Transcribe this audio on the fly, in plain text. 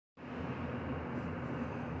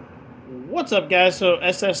What's up, guys? So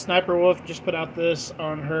SSSniperWolf just put out this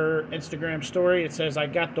on her Instagram story. It says, "I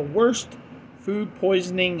got the worst food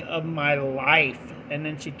poisoning of my life," and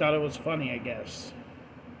then she thought it was funny, I guess.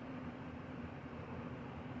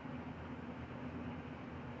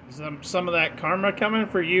 Some of that karma coming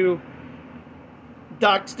for you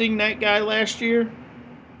doxing that guy last year.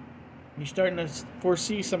 You starting to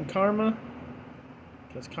foresee some karma?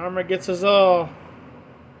 Because karma gets us all.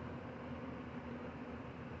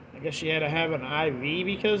 I guess she had to have an IV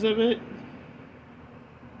because of it.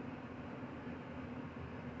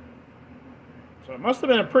 So it must have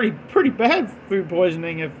been a pretty bad food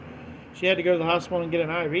poisoning if she had to go to the hospital and get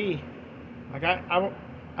an IV. Like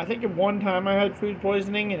I think at one time I had food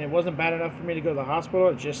poisoning and it wasn't bad enough for me to go to the hospital.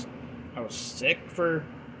 It's just I was sick for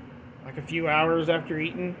like a few hours after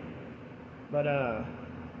eating. But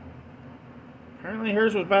apparently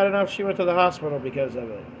hers was bad enough she went to the hospital because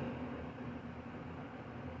of it.